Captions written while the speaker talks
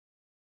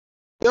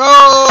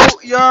Yo,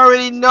 you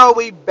already know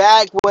we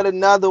back with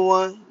another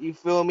one. You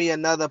feel me?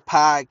 Another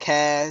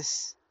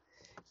podcast.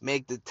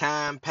 Make the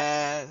time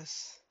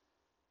pass.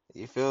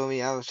 You feel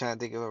me? I was trying to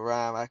think of a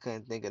rhyme. I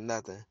couldn't think of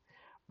nothing.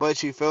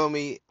 But you feel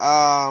me?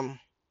 I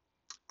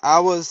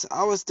was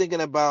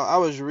thinking about I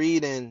was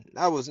reading.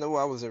 I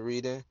wasn't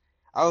reading.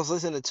 I was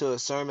listening to a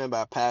sermon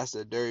by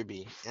Pastor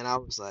Derby, and I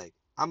was like,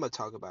 I'm gonna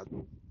talk about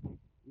this.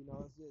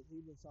 It's just he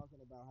was talking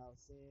about how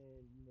sin,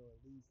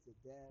 leads to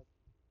death.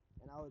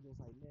 And I was just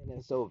like, man,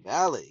 that's so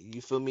valid.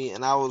 You feel me?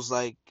 And I was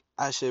like,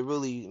 I should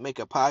really make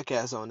a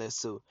podcast on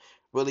this to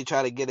really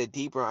try to get a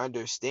deeper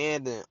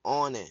understanding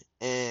on it.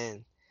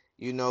 And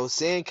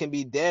sin can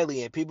be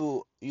deadly, and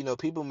people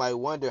might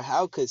wonder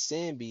how could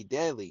sin be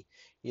deadly?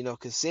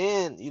 Cause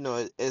sin,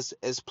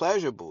 it's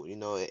pleasurable.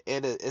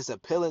 It's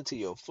appealing to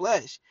your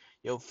flesh.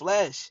 Your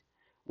flesh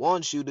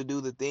wants you to do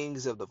the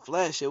things of the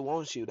flesh. It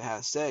wants you to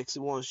have sex.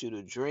 It wants you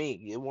to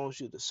drink. It wants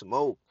you to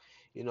smoke.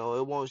 It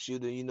wants you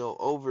to,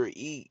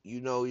 overeat.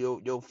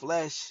 Your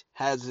flesh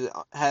has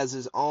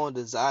its own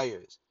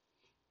desires.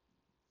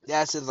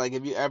 That's just like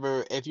if you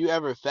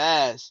ever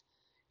fast,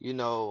 you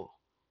know,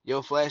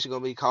 your flesh is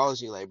gonna be calling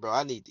you like, bro,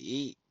 I need to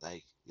eat.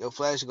 Like your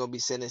flesh is gonna be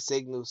sending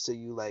signals to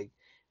you like,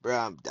 bro,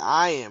 I'm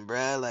dying,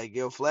 bro. Like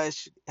your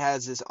flesh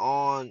has its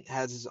own,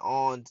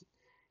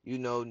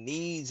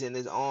 needs and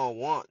its own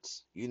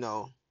wants.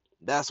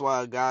 That's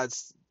why God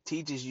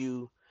teaches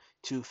you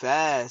to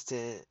fast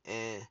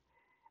and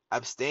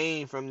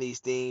abstain from these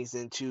things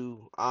and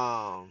to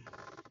uh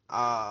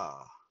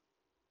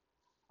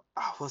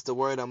what's the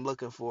word I'm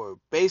looking for?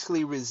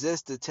 Basically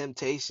resist the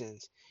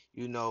temptations,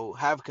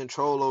 have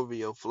control over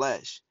your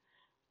flesh.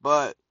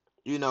 But,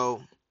 you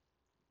know,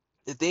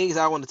 the things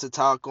I wanted to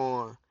talk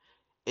on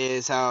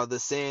is how the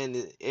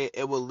sin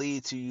it will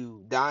lead to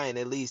you dying,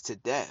 it leads to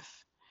death.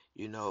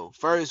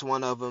 First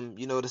one of them,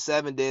 the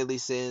seven deadly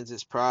sins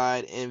is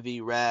pride,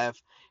 envy,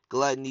 wrath,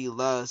 gluttony,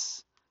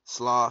 lust,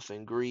 sloth,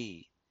 and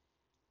greed.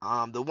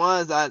 The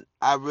ones I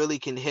really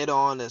can hit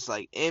on is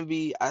like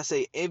envy. I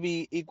say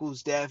envy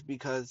equals death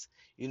because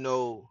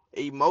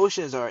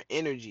emotions are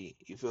energy.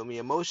 You feel me?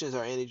 Emotions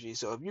are energy.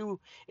 So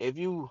if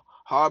you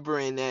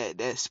harboring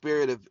that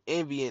spirit of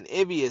envy, and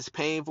envy is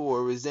painful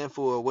or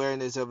resentful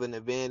awareness of an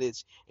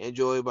advantage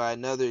enjoyed by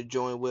another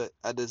joined with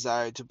a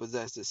desire to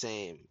possess the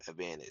same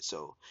advantage.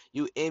 So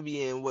you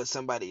envying what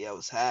somebody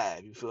else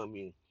have. You feel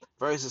me?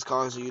 First, it's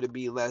causing you to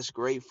be less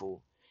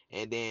grateful,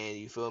 and then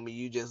you feel me,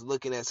 you just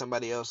looking at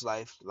somebody else's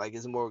life like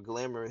it's more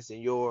glamorous than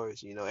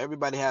yours.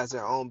 Everybody has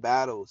their own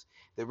battles.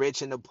 The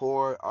rich and the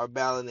poor are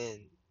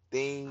battling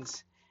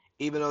things,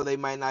 even though they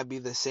might not be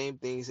the same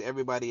things.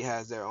 Everybody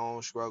has their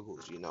own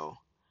struggles.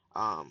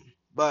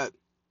 But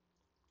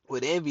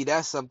with envy,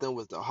 that's something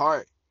with the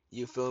heart.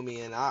 You feel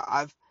me? And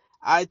I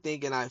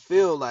think and I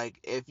feel like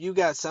if you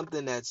got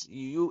something that's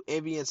you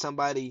envying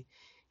somebody,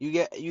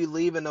 you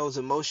leaving those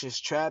emotions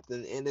trapped,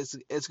 and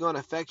it's gonna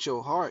affect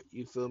your heart.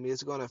 You feel me?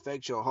 It's gonna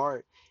affect your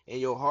heart, and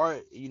your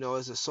heart,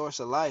 is a source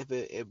of life.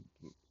 It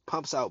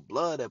pumps out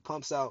blood. It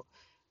pumps out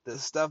the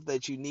stuff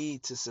that you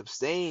need to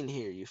sustain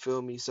here. You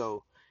feel me?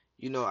 So,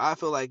 I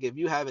feel like if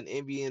you have an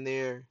envy in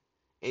there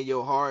in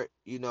your heart,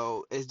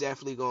 it's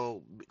definitely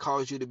going to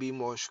cause you to be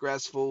more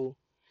stressful.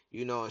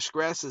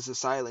 Stress is a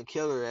silent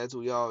killer, as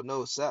we all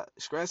know.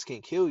 Stress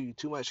can kill you.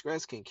 Too much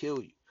stress can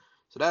kill you.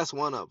 So that's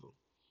one of them.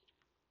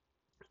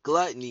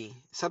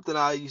 Gluttony, something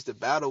I used to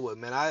battle with,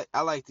 man.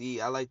 I like to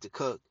eat. I like to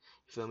cook.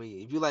 You feel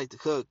me? If you like to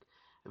cook,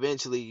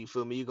 eventually, you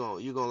feel me, you're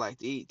gonna like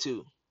to eat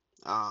too.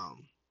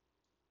 Um,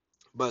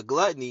 but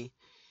gluttony,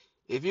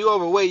 if you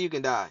overweight, you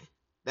can die.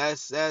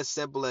 That's as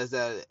simple as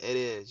that it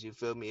is. You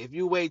feel me? If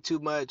you weigh too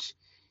much,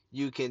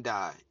 you can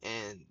die,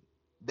 and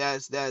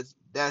that's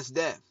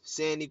death.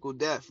 Sin equal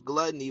death.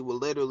 Gluttony will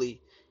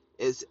literally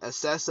is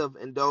excessive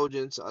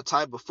indulgence, a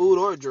type of food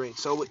or drink.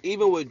 So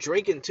even with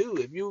drinking too,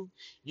 if you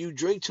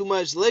drink too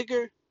much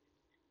liquor,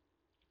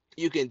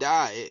 you can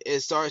die.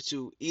 It starts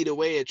to eat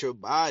away at your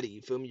body.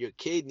 You feel me? Your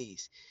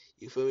kidneys.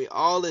 You feel me?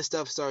 All this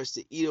stuff starts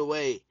to eat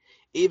away.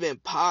 Even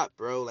pop,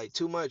 bro. Like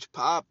too much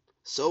pop,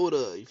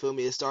 soda. You feel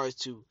me? It starts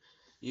to,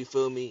 you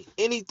feel me?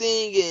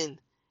 Anything in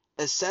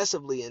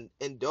excessively in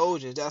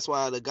indulgence. That's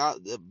why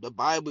the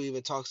Bible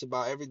even talks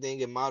about everything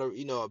in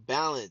a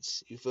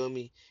balance. You feel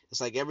me?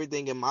 It's like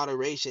everything in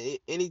moderation.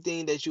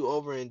 Anything that you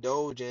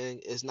overindulge in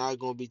is not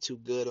going to be too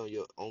good on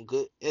your on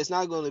good. It's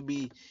not going to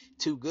be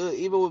too good.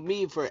 Even with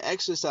me for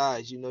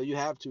exercise, you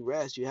have to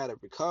rest. You have to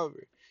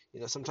recover.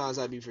 Sometimes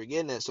I be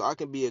forgetting that. So I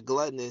can be a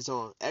gluttonous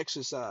on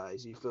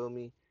exercise. You feel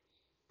me?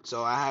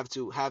 So I have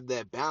to have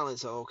that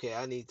balance of, okay,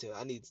 I need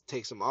to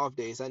take some off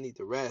days. I need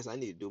to rest. I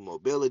need to do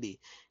mobility,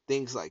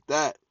 things like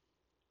that.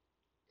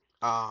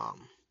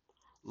 Um,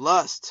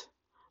 lust.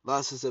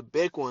 Lust is a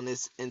big one.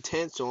 It's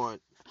intense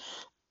on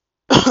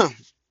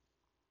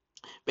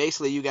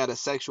basically you got a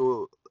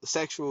sexual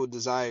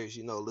desires,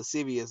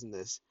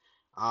 lasciviousness.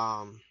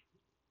 Um,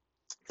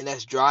 and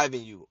that's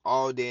driving you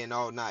all day and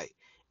all night.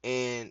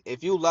 And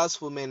if you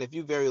lustful, man, if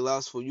you very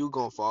lustful, you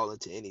gonna fall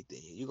into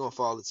anything. You gonna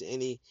fall into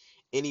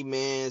any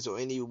man's or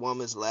any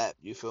woman's lap,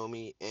 you feel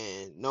me?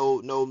 And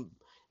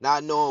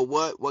not knowing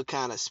what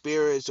kind of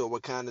spirits or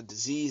what kind of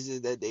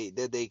diseases that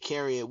they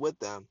carrying with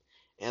them.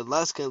 And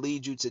lust can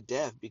lead you to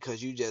death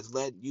because you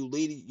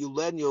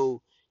letting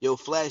your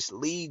flesh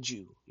lead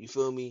you, you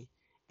feel me?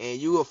 And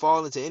you will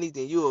fall into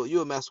anything.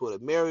 You'll mess with a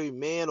married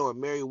man or a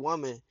married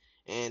woman,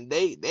 and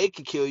they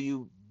can kill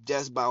you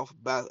just by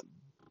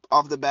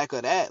off the back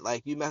of that.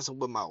 Like, you messing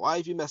with my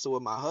wife, you messing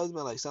with my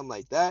husband, like something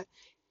like that.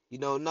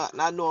 Not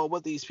knowing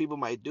what these people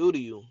might do to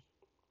you.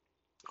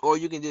 Or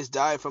you can just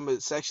die from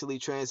a sexually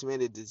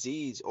transmitted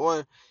disease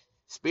or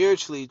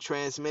spiritually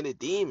transmitted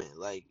demon.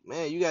 Like,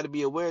 man, you got to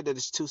be aware that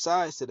it's two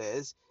sides to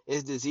that.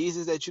 It's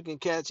diseases that you can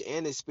catch,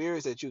 and it's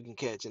spirits that you can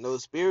catch. And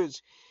those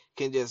spirits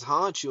can just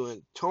haunt you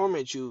and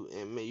torment you,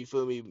 and, you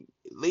feel me,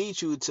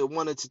 lead you to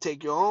wanting to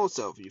take your own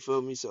self. You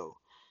feel me? So,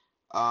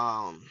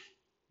 um,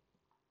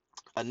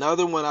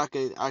 another one I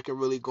can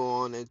really go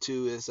on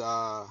into is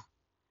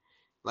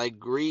like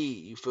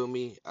greed, you feel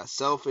me? A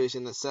selfish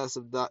and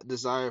excessive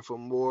desire for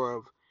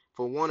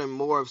wanting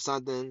more of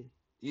something,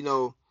 you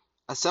know,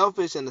 a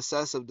selfish and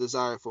excessive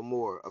desire for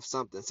more of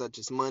something, such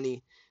as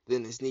money,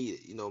 than is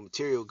needed,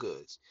 material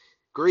goods.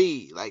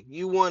 Greed, like,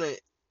 you want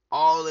it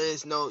all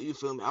this, no, you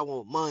feel me? I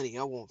want money,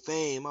 I want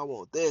fame, I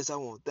want this, I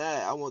want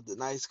that, I want the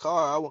nice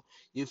car,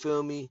 you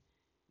feel me?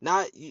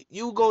 Not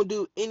you gonna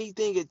do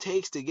anything it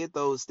takes to get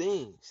those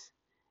things,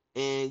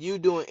 and you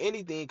doing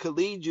anything could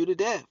lead you to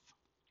death.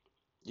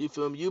 You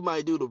feel me? You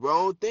might do the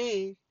wrong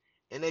thing,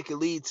 and it could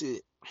lead to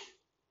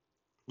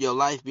your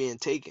life being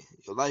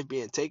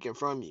taken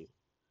from you.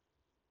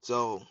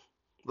 So,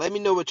 let me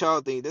know what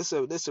y'all think. This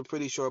is a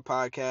pretty short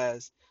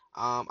podcast.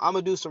 I'm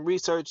gonna do some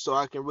research so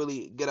I can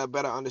really get a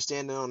better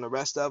understanding on the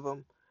rest of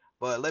them.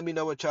 But let me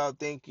know what y'all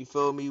think. You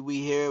feel me?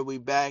 We here, we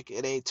back.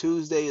 It ain't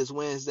Tuesday, it's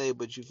Wednesday,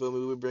 but you feel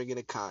me? We're bringing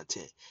the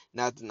content,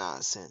 not the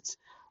nonsense.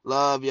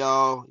 Love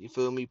y'all. You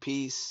feel me?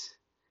 Peace.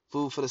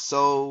 Food for the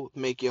soul.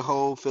 Make you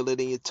whole. Feel it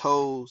in your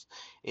toes.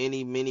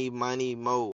 Any, mini, money, mo.